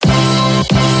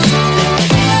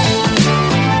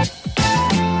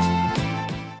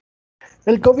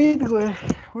El COVID, güey,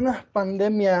 una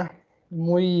pandemia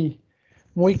muy,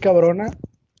 muy cabrona,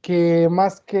 que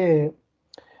más que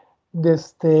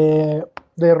de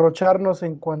derrocharnos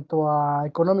en cuanto a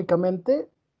económicamente,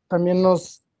 también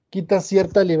nos quita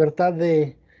cierta libertad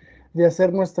de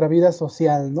hacer nuestra vida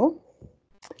social, ¿no?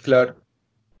 Claro.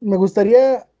 Me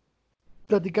gustaría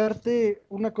platicarte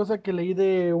una cosa que leí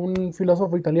de un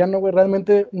filósofo italiano, güey,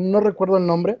 realmente no recuerdo el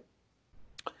nombre,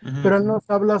 Ujú. pero él nos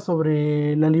habla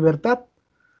sobre la libertad,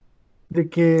 de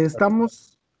que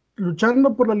estamos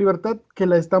luchando por la libertad, que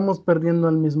la estamos perdiendo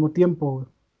al mismo tiempo, güey.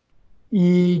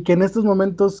 Y que en estos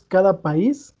momentos cada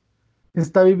país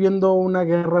está viviendo una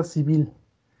guerra civil.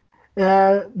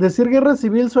 Decir guerra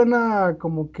civil suena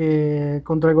como que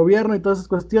contra el gobierno y todas esas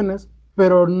cuestiones,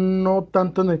 pero no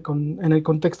tanto en el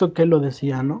contexto que él lo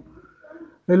decía, ¿no?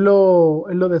 Él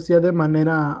lo decía de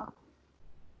manera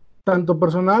tanto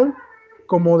personal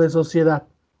como de sociedad,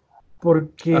 Ajá.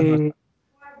 porque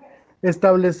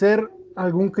establecer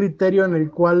algún criterio en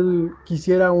el cual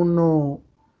quisiera uno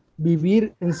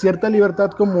vivir en cierta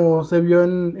libertad como se vio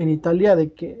en Italia,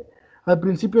 de que al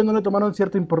principio no le tomaron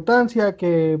cierta importancia,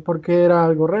 que porque era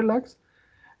algo relax,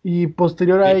 y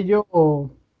posterior a Sí. ello,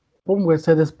 pum, güey,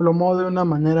 se desplomó de una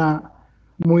manera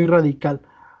muy radical.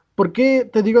 ¿Por qué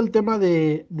te digo el tema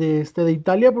de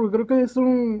Italia? Porque creo que es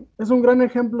un gran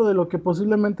ejemplo de lo que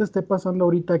posiblemente esté pasando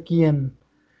ahorita aquí en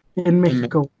En Me-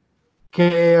 México,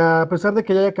 que a pesar de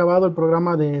que ya haya acabado el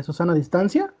programa de Susana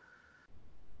Distancia,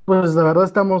 pues la verdad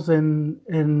estamos en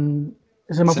Es en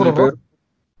semáforo rojo.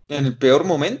 en el peor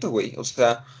momento, güey. O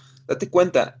sea, date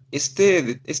cuenta,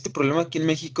 este problema aquí en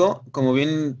México, como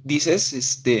bien dices,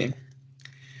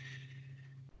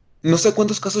 no sé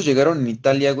cuántos casos llegaron en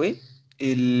Italia, güey.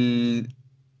 El,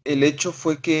 el hecho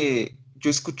fue que yo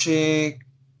escuché,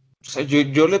 o sea,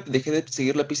 yo le dejé de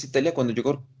seguir la pista Italia cuando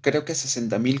llegó, creo que a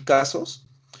 60,000 casos.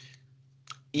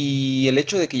 Y el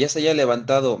hecho de que ya se haya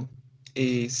levantado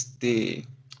este,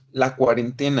 la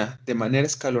cuarentena de manera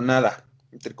escalonada,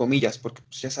 entre comillas, porque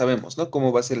pues, ya sabemos, ¿no?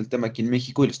 Cómo va a ser el tema aquí en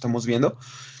México y lo estamos viendo,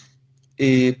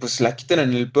 pues la quitan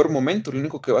en el peor momento. Lo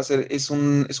único que va a hacer es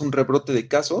un rebrote de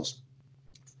casos.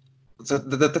 O sea,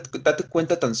 date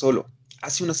cuenta tan solo.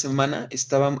 Hace una semana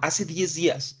estábamos, hace 10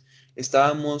 días,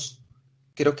 estábamos,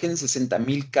 creo que en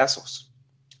 60,000 casos.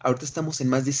 Ahorita estamos en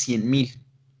más de 100,000.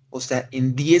 O sea,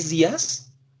 en 10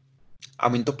 días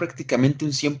aumentó prácticamente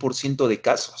un 100% de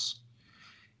casos.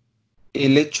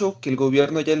 El hecho que el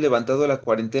gobierno haya levantado la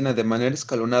cuarentena de manera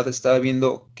escalonada, estaba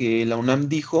viendo que la UNAM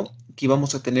dijo que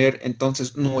íbamos a tener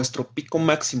entonces nuestro pico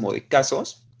máximo de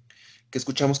casos, que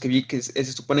escuchamos que vi que se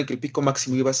supone que el pico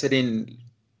máximo iba a ser en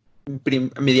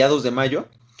a mediados de mayo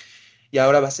y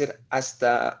ahora va a ser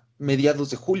hasta mediados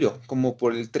de julio, como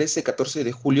por el 13, 14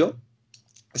 de julio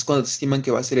es cuando se estiman que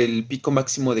va a ser el pico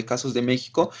máximo de casos de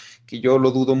México, que yo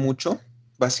lo dudo mucho,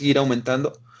 va a seguir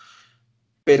aumentando.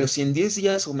 Pero si en 10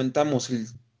 días aumentamos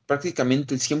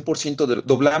prácticamente el 100%,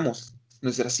 doblamos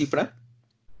nuestra cifra,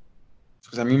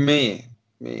 pues a mí me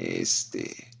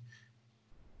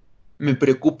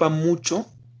preocupa mucho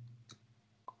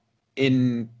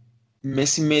en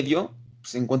mes y medio,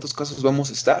 pues, en cuántos casos vamos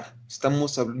a estar.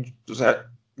 Estamos, o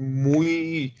sea,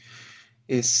 muy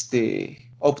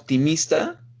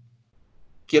optimista.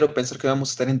 Quiero pensar que vamos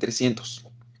a estar en 300.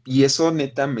 Y eso,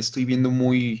 neta, me estoy viendo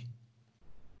muy,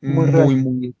 Muy real. muy,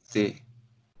 muy,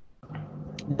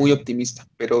 muy optimista.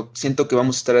 Pero siento que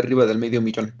vamos a estar arriba del medio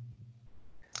millón.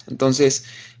 Entonces,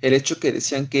 el hecho que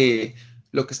decían que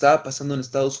lo que estaba pasando en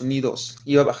Estados Unidos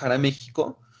iba a bajar a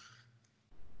México,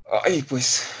 ay,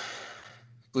 pues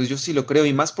yo sí lo creo,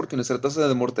 y más porque nuestra tasa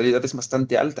de mortalidad es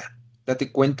bastante alta.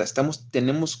 Date cuenta,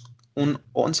 tenemos un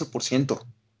 11%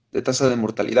 de tasa de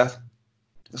mortalidad.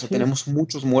 O sea, Sí, tenemos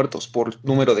muchos muertos por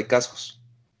número de casos.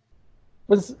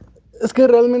 pues es que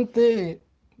realmente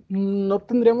no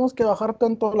tendríamos que bajar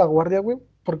tanto la guardia, güey,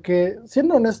 porque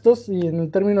siendo honestos y en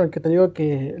el término en el que te digo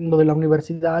que lo de la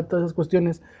universidad, todas esas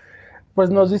cuestiones, pues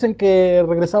nos dicen que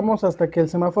regresamos hasta que el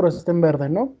semáforo esté en verde,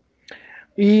 ¿no?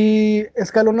 Y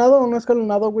escalonado o no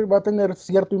escalonado, güey, va a tener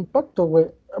cierto impacto, güey.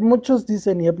 Muchos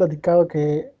dicen y he platicado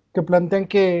que plantean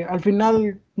que al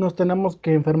final nos tenemos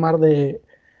que enfermar de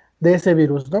ese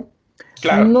virus, ¿no?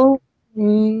 Claro,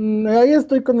 No, ahí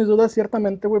estoy con mis dudas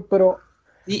ciertamente, güey, pero,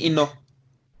 sí y no.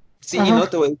 Sí y ajá, no,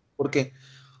 te voy a decir por qué.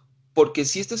 Porque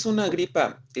si esta es una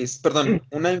gripa, perdón,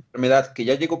 una enfermedad que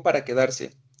ya llegó para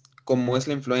quedarse, como es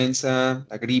la influenza,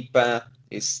 la gripa,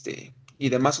 y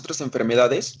demás otras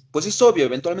enfermedades, pues es obvio,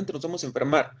 eventualmente nos vamos a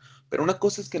enfermar. Pero una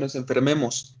cosa es que nos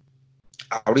enfermemos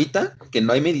ahorita, que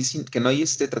no hay medicina, que no hay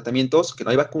tratamientos, que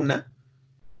no hay vacuna,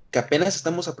 que apenas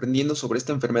estamos aprendiendo sobre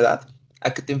esta enfermedad,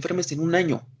 a que te enfermes en un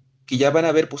año, que ya van a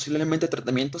haber posiblemente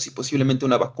tratamientos y posiblemente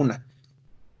una vacuna.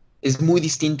 Es muy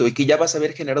distinto y que ya vas a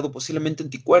haber generado posiblemente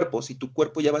anticuerpos y tu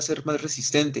cuerpo ya va a ser más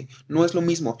resistente. No es lo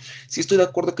mismo. Sí estoy de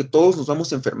acuerdo que todos nos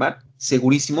vamos a enfermar,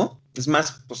 segurísimo. Es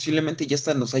más, posiblemente ya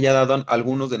hasta nos haya dado a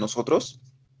algunos de nosotros,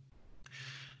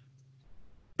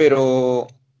 pero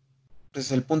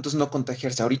pues el punto es no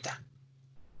contagiarse ahorita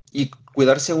y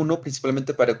cuidarse a uno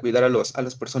principalmente para cuidar a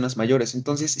las personas mayores.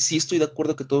 Entonces, sí estoy de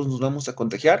acuerdo que todos nos vamos a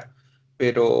contagiar,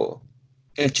 pero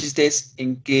el chiste es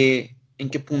en qué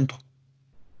punto.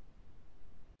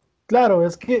 Claro,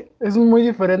 es que es muy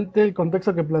diferente el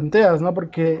contexto que planteas, ¿no?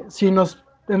 Porque si nos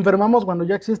enfermamos cuando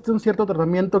ya existe un cierto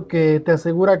tratamiento que te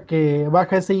asegura que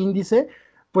baja ese índice,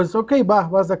 pues ok,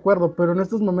 vas de acuerdo, pero en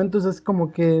estos momentos es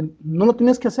como que no lo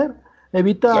tienes que hacer. Claro.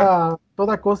 Evita a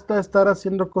toda costa estar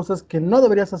haciendo cosas que no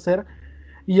deberías hacer.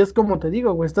 Y es como te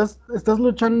digo, güey, estás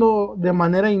luchando de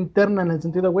manera interna en el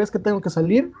sentido, güey, es que tengo que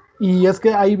salir y es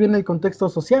que ahí viene el contexto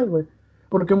social, güey,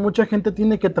 porque mucha gente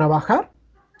tiene que trabajar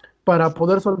para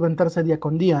poder solventarse día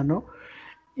con día, ¿no?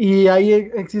 Y ahí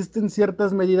existen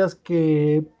ciertas medidas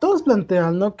que todos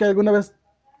plantean, ¿no? Que alguna vez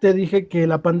te dije que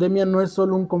la pandemia no es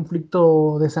solo un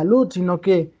conflicto de salud, sino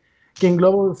que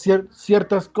engloba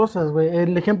ciertas cosas, güey.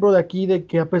 El ejemplo de aquí de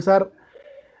que a pesar,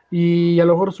 y a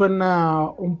lo mejor suena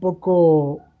un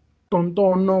poco tonto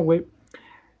o no, güey,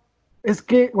 es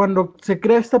que cuando se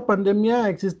crea esta pandemia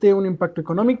existe un impacto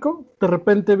económico. De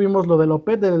repente vimos lo del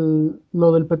OPEC,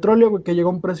 lo del petróleo, güey, que llegó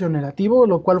a un precio negativo,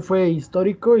 lo cual fue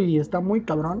histórico y está muy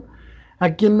cabrón.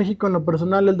 Aquí en México, en lo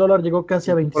personal, el dólar llegó casi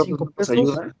a Y por pues 25 no nos pesos.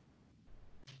 ayudan.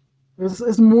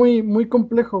 Es muy, muy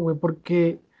complejo, güey,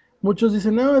 porque muchos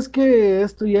dicen, no, es que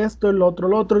esto y esto, el otro,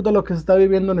 ahorita lo que se está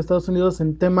viviendo en Estados Unidos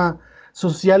en tema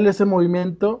social, ese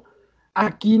movimiento,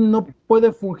 aquí no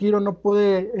puede fungir o no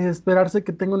puede esperarse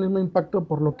que tenga el mismo impacto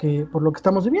por lo que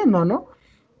estamos viviendo, ¿no?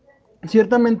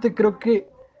 Ciertamente creo que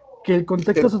el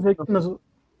contexto social que nos...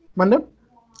 ¿Manda?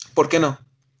 ¿Por qué no?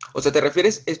 O sea, ¿te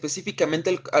refieres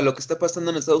específicamente a lo que está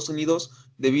pasando en Estados Unidos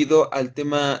debido al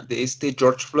tema de este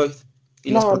George Floyd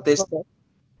y las No, no, protestas?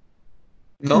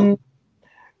 no. Mm, ¿No?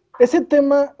 ese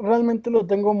tema realmente lo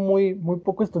tengo muy, muy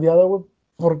poco estudiado, güey,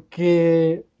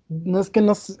 porque no, es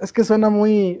que suena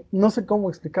muy, no sé cómo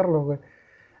explicarlo, güey,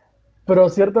 pero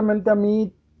ciertamente a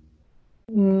mí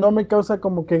no me causa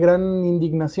como que gran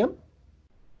indignación,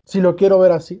 si lo quiero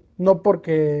ver así, no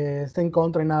porque esté en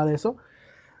contra y nada de eso,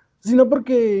 sino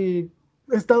porque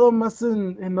he estado más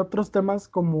en otros temas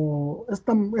como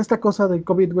esta cosa de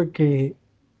COVID, güey, que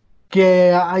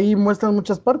ahí muestran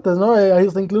muchas partes, ¿no?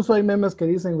 Hasta incluso hay memes que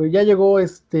dicen, güey, ya llegó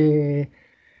este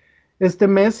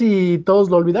mes y todos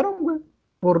lo olvidaron, güey,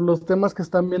 por los temas que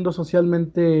están viendo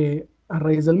socialmente a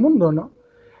raíz del mundo, ¿no?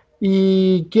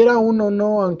 Y quiera uno o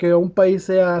no, aunque un país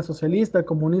sea socialista,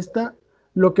 comunista,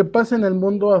 lo que pasa en el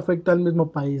mundo afecta al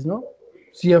mismo país, ¿no?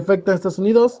 Si afecta a Estados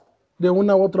Unidos, de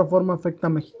una u otra forma afecta a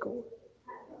México, güey.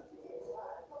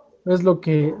 Es lo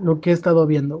que he estado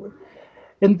viendo, güey.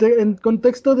 En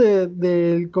contexto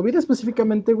del COVID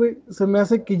específicamente, güey, se me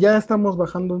hace que ya estamos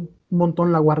bajando un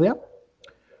montón la guardia,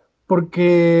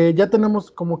 porque ya tenemos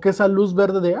como que esa luz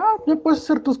verde de, ya puedes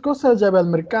hacer tus cosas, ya ve al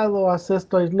mercado, haz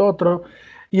esto, haz lo otro.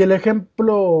 Y el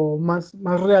ejemplo más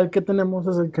real que tenemos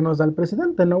es el que nos da el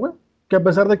presidente, ¿no, güey? Que a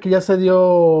pesar de que ya se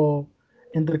dio,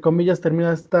 entre comillas,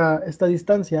 termina esta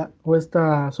distancia o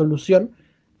esta solución,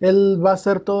 él va a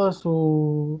hacer toda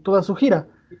su gira,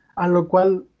 a lo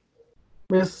cual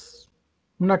es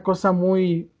una cosa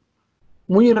muy,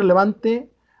 muy irrelevante,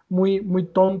 muy, muy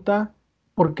tonta,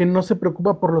 porque no se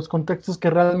preocupa por los contextos que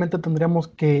realmente tendríamos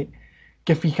que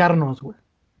fijarnos, güey.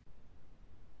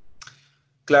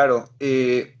 Claro.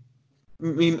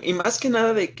 Y más que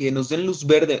nada de que nos den luz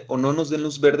verde o no nos den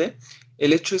luz verde,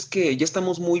 el hecho es que ya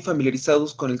estamos muy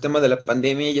familiarizados con el tema de la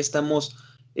pandemia, ya estamos,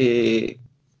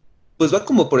 pues va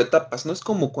como por etapas, ¿no? Es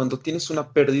como cuando tienes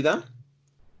una pérdida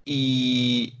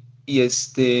y, y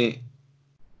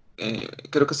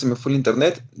creo que se me fue el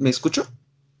internet. ¿Me escucho?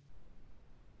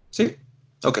 ¿Sí?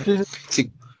 Ok, Sí, sí.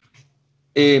 sí.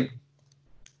 Eh,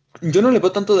 yo no le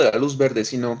veo tanto de la luz verde,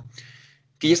 sino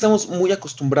que ya estamos muy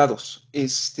acostumbrados.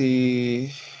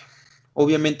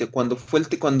 Obviamente, cuando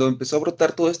empezó a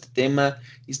brotar todo este tema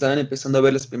y estaban empezando a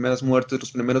ver las primeras muertes,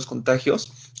 los primeros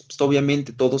contagios, pues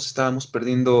obviamente todos estábamos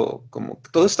perdiendo, como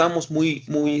que todos estábamos muy,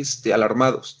 muy,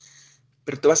 alarmados,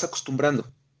 pero te vas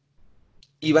acostumbrando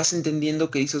y vas entendiendo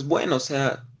que dices, bueno, o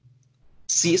sea,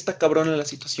 sí está cabrona la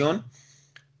situación,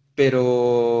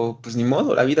 pero pues ni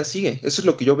modo, la vida sigue. Eso es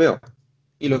lo que yo veo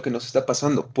y lo que nos está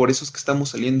pasando. Por eso es que estamos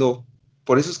saliendo,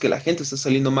 por eso es que la gente está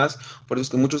saliendo más, por eso es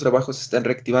que muchos trabajos se están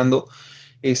reactivando,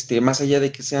 más allá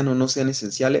de que sean o no sean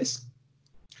esenciales.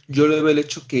 Yo le veo el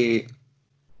hecho que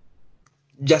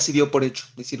ya se dio por hecho.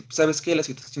 Decir, ¿sabes qué? La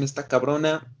situación está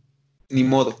cabrona, ni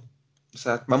modo. O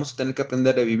sea, vamos a tener que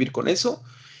aprender a vivir con eso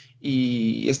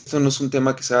y esto no es un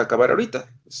tema que se va a acabar ahorita.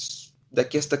 Es de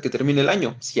aquí hasta que termine el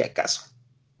año, si acaso.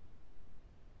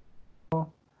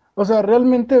 O sea,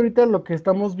 realmente ahorita lo que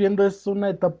estamos viendo es una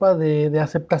etapa de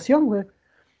aceptación, güey,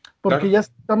 porque Claro. ya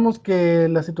estamos que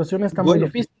la situación está muy Bueno,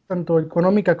 difícil, tanto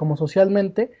económica como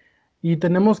socialmente, y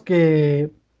tenemos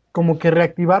que como que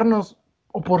reactivarnos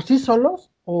o por sí solos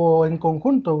o en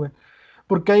conjunto, güey,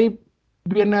 porque ahí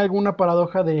viene alguna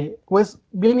paradoja de, pues,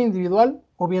 bien individual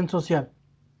o bien social.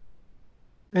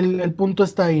 El punto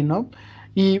está ahí, ¿no?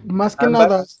 Y más que nada,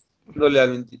 ambas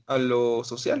dándole a lo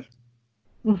social.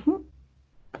 ujú.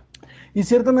 Y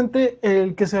ciertamente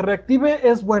el que se reactive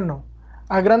es bueno.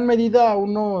 A gran medida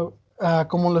uno,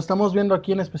 como lo estamos viendo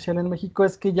aquí en especial en México,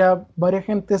 es que ya varias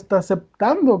gente está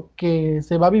aceptando que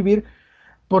se va a vivir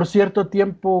por cierto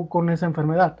tiempo con esa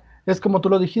enfermedad. Es como tú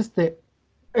lo dijiste,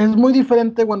 es muy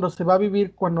diferente cuando se va a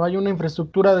vivir, cuando hay una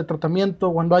infraestructura de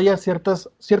tratamiento, cuando haya ciertos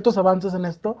avances en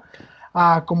esto,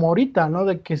 a como ahorita, ¿no?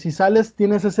 De que si sales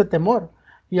tienes ese temor.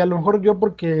 Y a lo mejor yo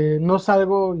porque no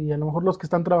salgo y a lo mejor los que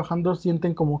están trabajando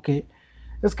sienten como que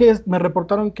es que me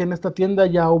reportaron que en esta tienda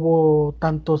ya hubo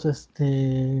tantos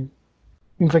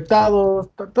infectados,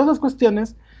 todas esas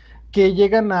cuestiones que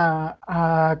llegan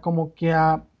a como que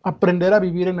a aprender a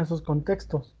vivir en esos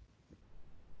contextos.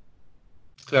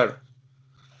 Claro.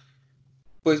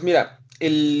 Pues mira,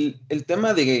 el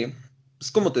tema de,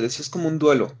 es como te decía, es como un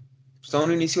duelo. Pues a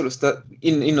un inicio lo está,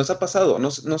 y nos ha pasado, no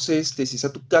sé si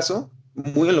sea tu caso,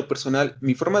 muy en lo personal,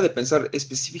 mi forma de pensar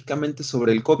específicamente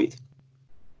sobre el COVID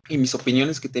y mis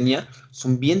opiniones que tenía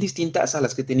son bien distintas a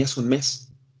las que tenías un mes,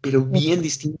 pero bien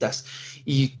distintas.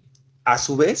 Y a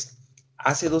su vez,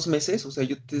 hace 2 meses, o sea,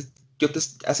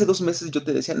 hace 2 meses yo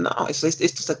te decía, no,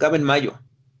 esto se acaba en mayo.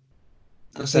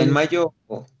 O sea, en Sí, mayo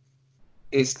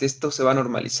esto se va a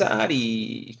normalizar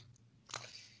y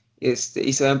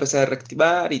se va a empezar a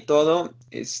reactivar y todo.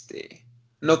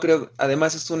 No creo,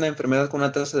 además es una enfermedad con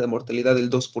una tasa de mortalidad del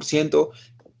 2%.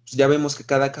 Pues ya vemos que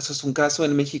cada caso es un caso.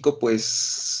 En México,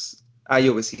 pues hay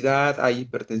obesidad, hay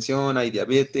hipertensión, hay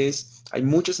diabetes, hay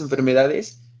muchas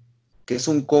enfermedades que es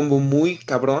un combo muy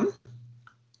cabrón,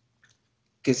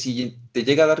 que si te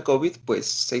llega a dar COVID,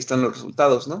 pues ahí están los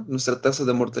resultados, ¿no? Nuestra tasa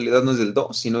de mortalidad no es del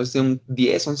 2, sino es de un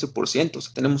 10, 11%. O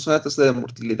sea, tenemos una tasa de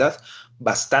mortalidad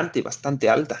bastante, bastante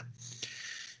alta.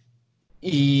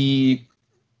 Y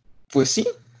pues sí,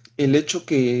 el hecho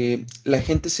que la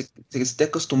gente se esté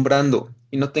acostumbrando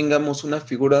y no tengamos una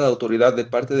figura de autoridad de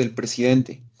parte del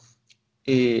presidente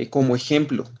como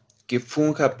ejemplo que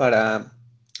funja para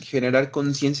generar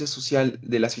conciencia social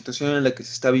de la situación en la que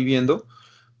se está viviendo,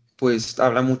 pues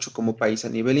habla mucho como país a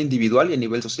nivel individual y a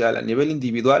nivel social. A nivel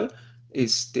individual,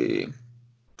 pues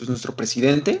nuestro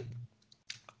presidente,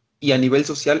 y a nivel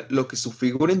social, lo que su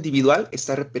figura individual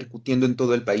está repercutiendo en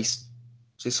todo el país.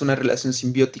 O sea, es una relación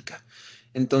simbiótica.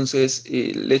 Entonces,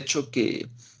 el hecho que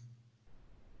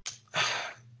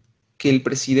el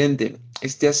presidente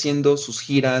esté haciendo sus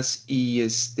giras y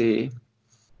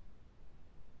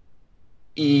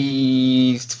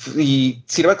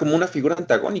sirva como una figura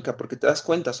antagónica, porque te das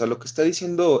cuenta, o sea, lo que está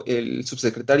diciendo el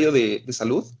subsecretario de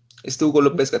Salud, Hugo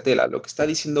López Gatell, lo que está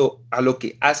diciendo a lo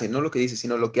que hace, no lo que dice,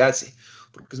 sino lo que hace,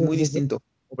 porque es sí, muy sí, sí. distinto.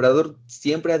 Obrador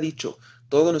siempre ha dicho,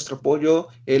 todo nuestro apoyo,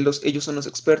 ellos son los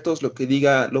expertos, lo que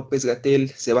diga López Gatell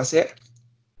se va a hacer,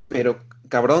 pero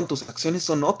cabrón, tus acciones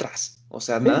son otras, o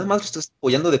sea, nada Sí, más lo estás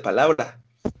apoyando de palabra,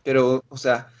 pero, o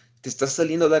sea, te estás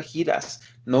saliendo a dar giras,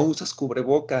 no usas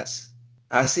cubrebocas.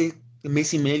 Hace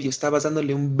mes y medio estabas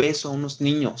dándole un beso a unos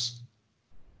niños.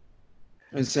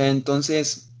 O sea,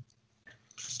 entonces,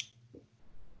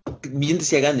 bien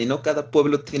decía Gandhi, ¿no? Cada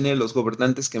pueblo tiene los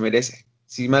gobernantes que merece.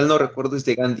 Si mal no recuerdo, es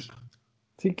de Gandhi.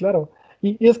 sí, claro.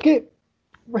 Y es que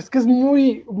es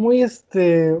muy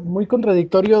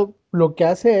contradictorio lo que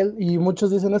hace él y muchos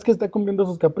dicen es que está cumpliendo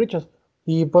sus caprichos.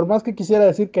 Y por más que quisiera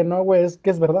decir que no, güey, es que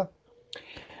es verdad.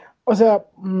 O sea,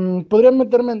 podría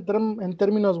meterme en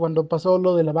términos cuando pasó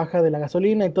lo de la baja de la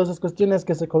gasolina y todas esas cuestiones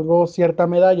que se colgó cierta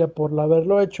medalla por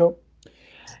haberlo hecho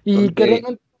y que Donde,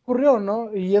 realmente ocurrió, ¿no?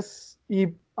 Y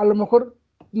a lo mejor,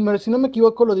 si no me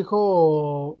equivoco, lo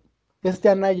dijo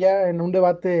Anaya en un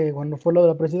debate cuando fue lo de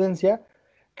la presidencia,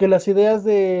 que las ideas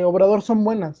de Obrador son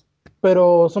buenas,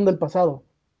 pero son del pasado,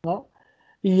 ¿no?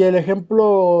 Y el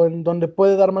ejemplo en donde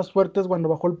puede dar más fuerte es cuando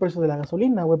bajó el precio de la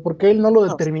gasolina, güey, porque él no lo no,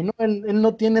 determinó, él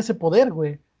no tiene ese poder,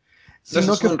 güey, no,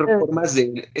 sino que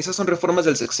fue, esas son reformas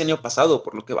del sexenio pasado,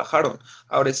 por lo que bajaron.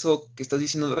 Ahora, eso que estás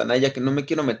diciendo, Danaya, que no me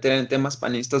quiero meter en temas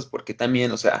panistas, porque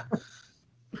también, o sea,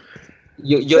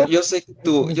 Yo sé que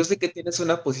yo sé que tienes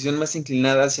una posición más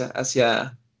inclinada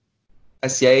hacia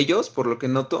ellos, por lo que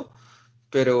noto,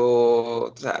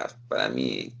 pero, o sea, para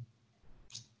mí,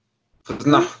 pues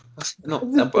no, Sí, o sea, no,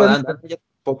 es tampoco, diferente. ya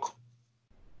tampoco.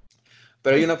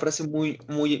 Pero hay una frase muy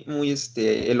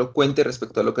elocuente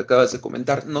respecto a lo que acabas de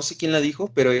comentar. No sé quién la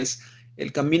dijo, pero es: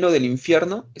 el camino del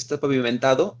infierno está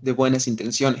pavimentado de buenas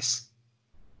intenciones.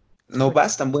 No Exacto.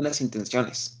 bastan buenas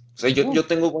intenciones. O sea, No, yo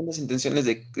tengo buenas intenciones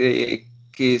de que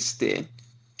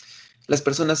las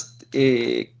personas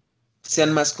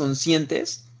sean más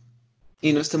conscientes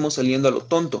y no estemos saliendo a lo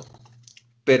tonto,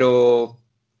 pero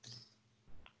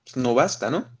pues, no basta,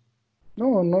 ¿no?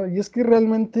 no, no, y es que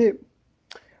realmente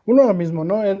uno lo mismo,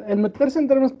 ¿no? El meterse en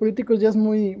temas políticos ya es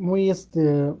muy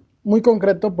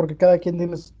concreto porque cada quien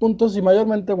tiene sus puntos y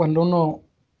mayormente cuando uno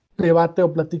debate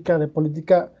o platica de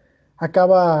política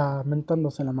acaba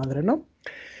mentándose la madre, ¿no?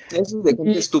 Eso es de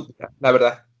gente Y, estúpida, la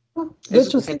verdad. de Eso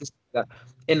es hecho, de sí, gente estúpida.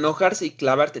 Enojarse y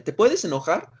clavarte. Te puedes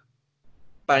enojar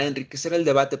para enriquecer el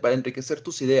debate, para enriquecer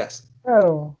tus ideas,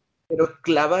 claro, pero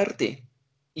clavarte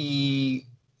y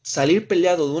salir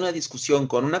peleado de una discusión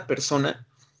con una persona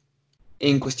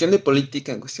en cuestión de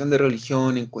política, en cuestión de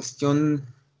religión, en cuestión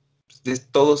de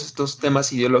todos estos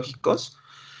temas ideológicos,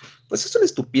 pues es una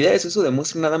estupidez. Eso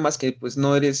demuestra nada más que pues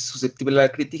no eres susceptible a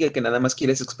la crítica y que nada más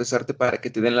quieres expresarte para que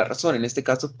te den la razón. En este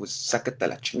caso, pues sácate a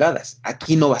las chingadas.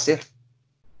 Aquí no va a ser.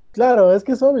 claro, es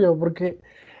que es obvio, porque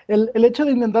el hecho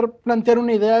de intentar plantear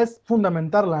una idea es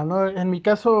fundamentarla, ¿no? En mi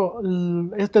caso,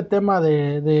 este tema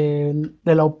de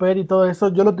la au pair y todo eso,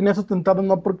 yo lo tenía sustentado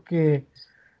no porque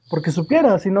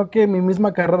supiera, sino que mi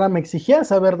misma carrera me exigía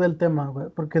saber del tema, güey,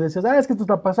 porque decías, es que esto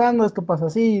está pasando, esto pasa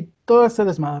así, todo ese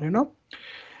desmadre, ¿no?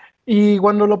 Y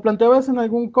cuando lo planteabas en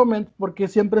algún comment, porque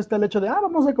siempre está el hecho de,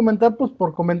 vamos a comentar, pues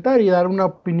por comentar y dar una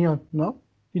opinión, ¿no?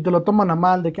 Y te lo toman a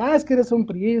mal, de que, es que eres un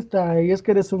priista y es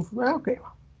que eres un, ok,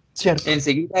 va, cierto.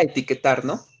 Enseguida etiquetar,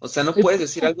 ¿no? O sea, no Y- puedes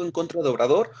decir algo en contra de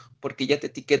Obrador porque ya te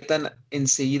etiquetan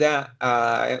enseguida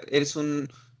a eres un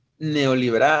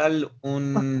neoliberal,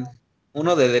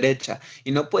 uno de derecha.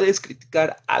 Y no puedes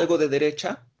criticar algo de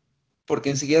derecha porque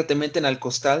enseguida te meten al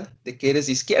costal de que eres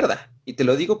de izquierda. Y te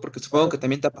lo digo porque supongo que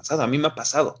también te ha pasado. A mí me ha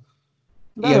pasado.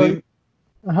 Y a Claro, mí,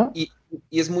 ajá, y,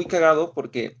 y es muy cagado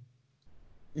porque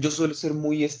yo suelo ser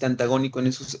muy antagónico en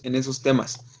esos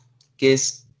temas, que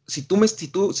es, si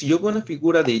yo veo una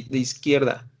figura de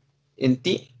izquierda en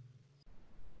ti,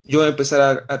 yo voy a empezar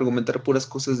a argumentar puras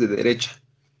cosas de derecha.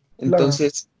 claro,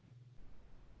 Entonces,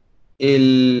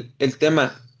 el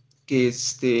tema que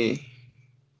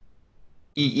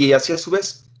y así a su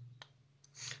vez,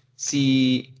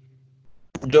 si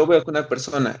yo veo que una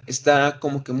persona está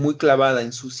como que muy clavada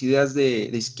en sus ideas de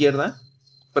izquierda,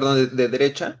 perdón, de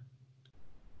derecha,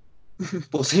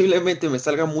 posiblemente me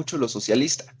salga mucho lo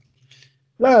socialista.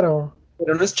 claro,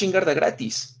 Pero no es chingarda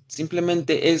gratis,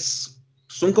 simplemente es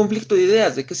un conflicto de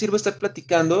ideas. ¿De qué sirve estar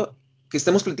platicando, que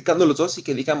estemos platicando los dos y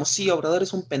que digamos, sí, Obrador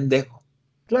es un pendejo,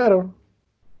 claro.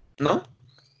 ¿no?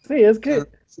 Sí, es O sea, no que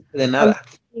sirve de al, nada.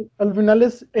 al final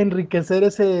es enriquecer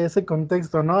ese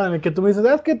contexto, ¿no? En el que tú me dices,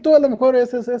 es que tú a lo mejor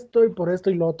es esto y por esto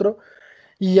y lo otro.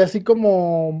 Y así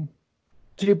como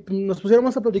si nos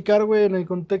pusiéramos a platicar, güey, en el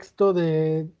contexto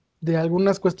de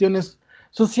algunas cuestiones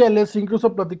sociales,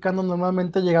 incluso platicando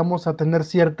normalmente llegamos a tener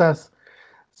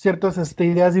ciertas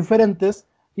ideas diferentes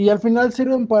y al final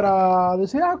sirven para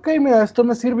decir, ok, mira, esto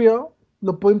me sirvió,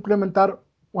 lo puedo implementar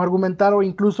o argumentar o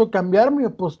incluso cambiar mi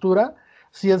postura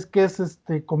si es que es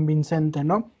convincente,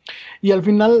 ¿no? Y al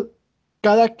final,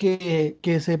 cada que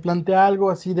se plantea algo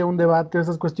así de un debate,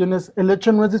 esas cuestiones, el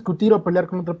hecho no es discutir o pelear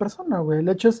con otra persona, güey, el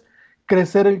hecho es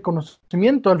crecer el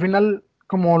conocimiento. Al final,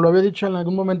 como lo había dicho en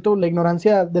algún momento,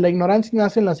 de la ignorancia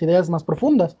nacen las ideas más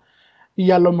profundas.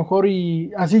 Y a lo mejor,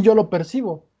 y así yo lo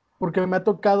percibo, porque me ha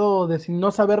tocado de sin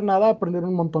no saber nada aprender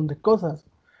un montón de cosas.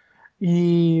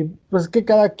 Y pues que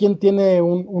cada quien tiene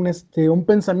un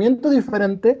pensamiento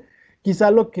diferente.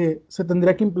 Quizá lo que se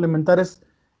tendría que implementar es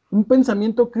un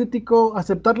pensamiento crítico,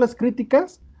 aceptar las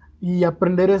críticas y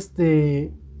aprender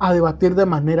a debatir de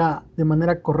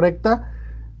manera correcta,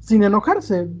 sin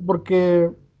enojarse,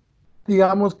 porque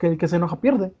digamos que el que se enoja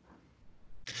pierde.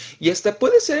 Y hasta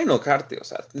puede ser enojarte, o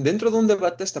sea, dentro de un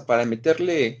debate hasta para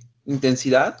meterle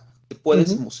intensidad, te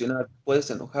puedes Ujú. emocionar, puedes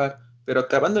enojar, pero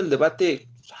acabando el debate,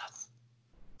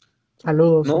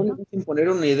 Saludos. no Ajá. vas a imponer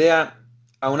una idea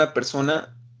a una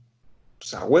persona,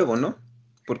 pues a huevo, ¿no?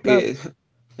 Claro. Porque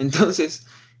entonces,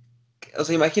 o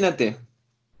sea, imagínate,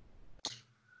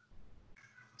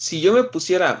 si yo me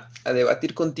pusiera a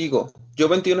debatir contigo, yo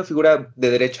veo en ti una figura de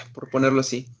derecha, por ponerlo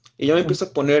así, y yo me empiezo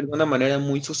a poner de una manera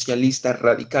muy socialista,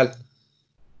 radical,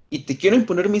 y te quiero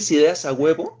imponer mis ideas a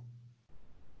huevo,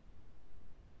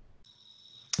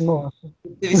 No. ¿qué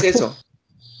te dice eso?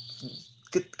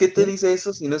 ¿Qué te Sí. dice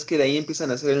eso si no es que de ahí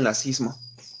empiezan a hacer el nazismo?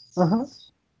 Ajá.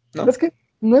 ¿No? Es que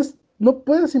no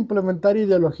puedes implementar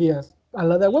ideologías. A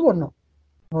la de a huevo no.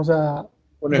 O sea,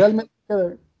 Poner. realmente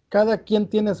cada quien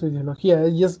tiene su ideología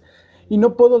y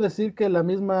no puedo decir que la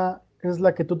misma es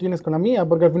la que tú tienes con la mía,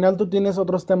 porque al final tú tienes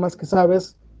otros temas que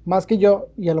sabes más que yo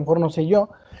y a lo mejor no sé yo,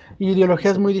 y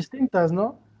ideologías muy distintas,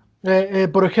 ¿no?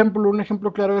 Por ejemplo, un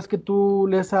ejemplo claro es que tú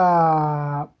lees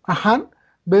a Han,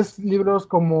 ves libros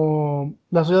como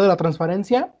La Sociedad de la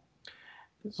Transparencia,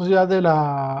 Sociedad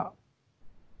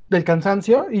del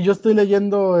Cansancio, y yo estoy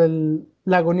leyendo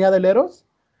La Agonía del Eros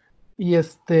y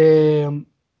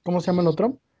 ¿cómo se llama el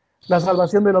otro? La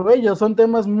salvación de lo bello. Son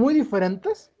temas muy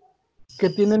diferentes que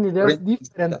tienen ideas Corrientes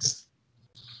diferentes.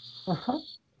 distintas. Ajá.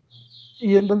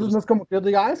 Y entonces no es como que yo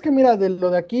diga, es que mira, de lo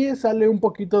de aquí sale un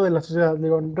poquito de la sociedad.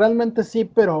 Digo, realmente sí,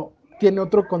 pero tiene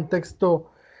otro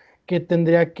contexto que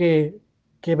tendría que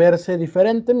verse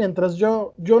diferente, mientras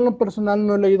yo en lo personal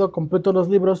no he leído completo los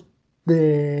libros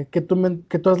que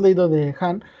tú has leído de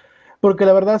Han, porque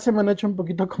la verdad se me han hecho un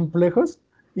poquito complejos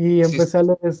y Sí, empecé a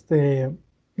leer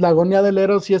La Agonía del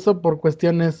Eros y eso por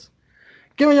cuestiones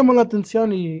que me llamó la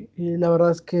atención y la verdad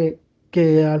es que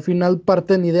al final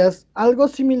parten ideas algo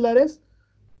similares,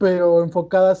 pero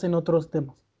enfocadas en otros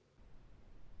temas.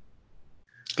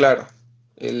 claro.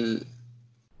 El,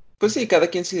 pues sí, cada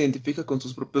quien se identifica con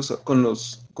sus propios, con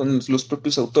los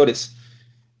propios autores.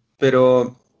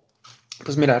 Pero,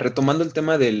 pues mira, retomando el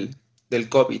tema del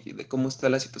COVID y de cómo está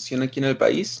la situación aquí en el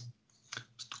país,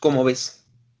 ¿cómo ves?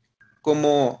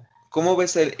 ¿Cómo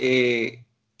ves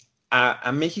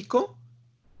a México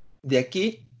de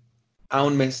aquí a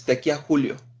un mes, de aquí a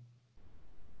julio?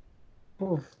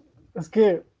 Uf, es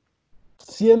que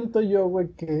siento yo, güey,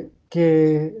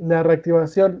 que la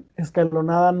reactivación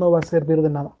escalonada no va a servir de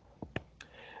nada.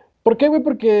 ¿Por qué, güey?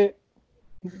 Porque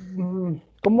Mm,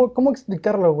 ¿cómo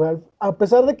explicarlo, güey? A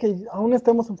pesar de que aún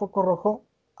estemos en foco rojo,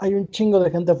 hay un chingo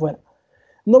de gente afuera.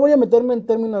 No voy a meterme en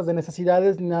términos de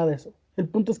necesidades ni nada de eso. El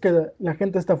punto es que la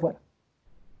gente está afuera,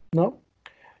 ¿no?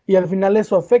 Y al final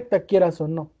eso afecta, quieras o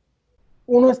no.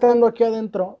 Uno estando aquí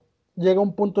adentro, llega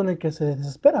un punto en el que se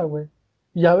desespera, güey.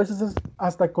 Y a veces es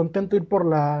hasta contento ir por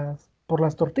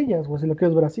las tortillas, güey, si lo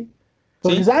quieres ver así.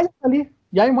 Porque ¿Sí? dices, ya salí,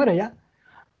 ya ahí muere, ya.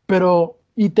 Pero,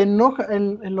 y te enoja,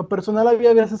 en lo personal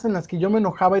había veces en las que yo me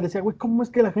enojaba y decía, güey, ¿cómo es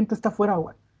que la gente está afuera,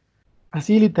 güey?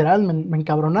 Así literal, me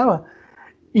encabronaba.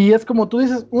 Y es como tú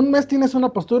dices, un mes tienes una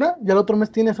postura y al otro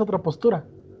mes tienes otra postura.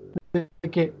 De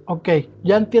que, ok,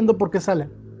 ya entiendo por qué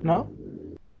salen, ¿no?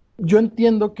 Yo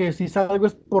entiendo que si salgo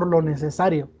es por lo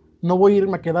necesario. No voy a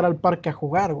irme a quedar al parque a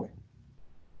jugar, güey.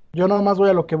 Yo nada más voy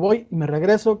a lo que voy y me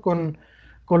regreso con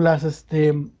las,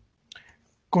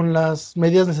 con las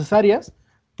medidas necesarias,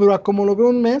 pero a como lo veo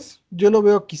un mes, yo lo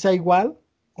veo quizá igual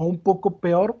o un poco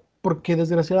peor, porque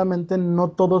desgraciadamente no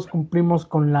todos cumplimos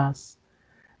con las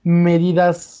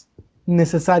medidas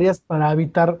necesarias para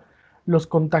evitar los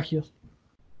contagios.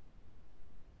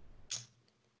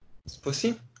 Pues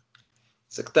sí,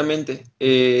 exactamente.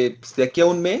 Pues de aquí a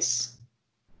un mes,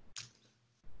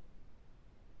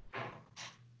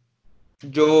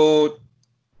 yo...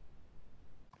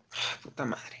 Puta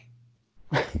madre.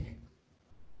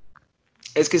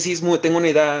 Es que sí, tengo una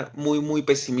idea muy, muy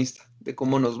pesimista de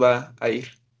cómo nos va a ir.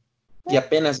 Y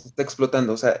apenas está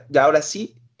explotando. O sea, ya ahora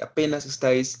sí, apenas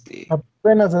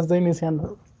Apenas estoy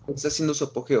iniciando. está haciendo su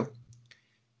apogeo.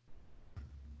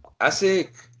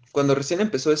 Hace, cuando recién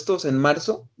empezó esto, o sea, en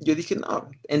marzo, yo dije, no,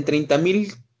 en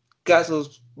 30,000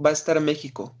 casos va a estar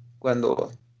México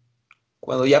cuando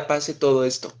ya pase todo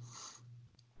esto.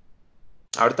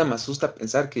 Ahorita me asusta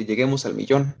pensar que lleguemos al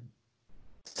millón.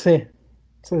 Sí,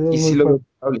 sí, es Y sí muy lo veo fuerte.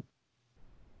 probable.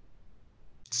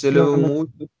 Se lo La veo neta, muy,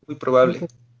 muy, muy probable.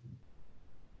 neta,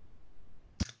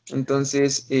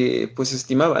 Entonces, pues se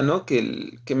estimaba, ¿no?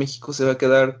 Que México se va a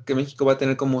quedar, que México va a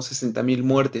tener como 60,000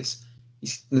 muertes. Y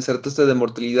si nuestra tasa de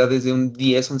mortalidad es de un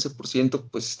 10-11%,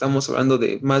 pues estamos hablando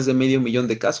de más de medio millón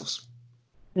de casos.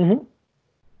 ujú.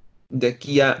 De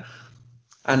aquí a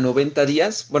 90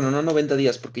 días, bueno, no 90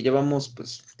 días, porque llevamos,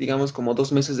 pues, digamos, como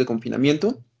 2 meses de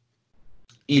confinamiento.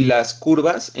 Y las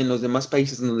curvas en los demás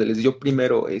países donde les dio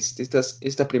primero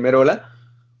esta primera ola,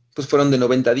 pues fueron de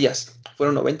 90 días.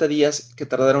 Fueron 90 días que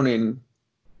tardaron en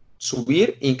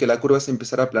subir y en que la curva se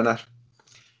empezara a aplanar.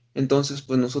 Entonces,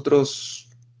 pues nosotros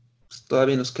pues,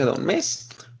 todavía nos queda un mes,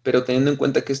 pero teniendo en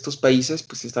cuenta que estos países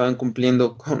pues estaban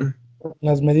cumpliendo con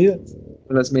Las medidas.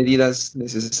 las medidas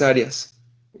necesarias,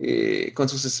 con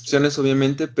sus excepciones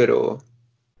obviamente, pero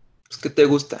pues, ¿qué te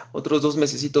gusta? ¿Otros 2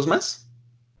 mesecitos más?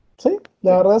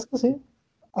 La verdad es que sí.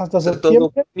 Hasta O sea,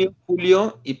 todo septiembre, junio,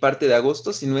 julio y parte de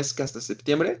agosto, si no es que hasta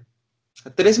septiembre.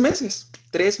 3 meses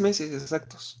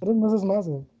exactos, 3 meses más,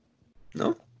 güey.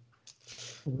 ¿no?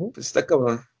 Ujú. Pues está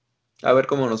cabrón. A ver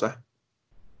cómo nos va.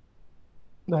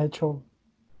 De hecho,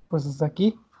 pues hasta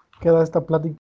aquí queda esta plática.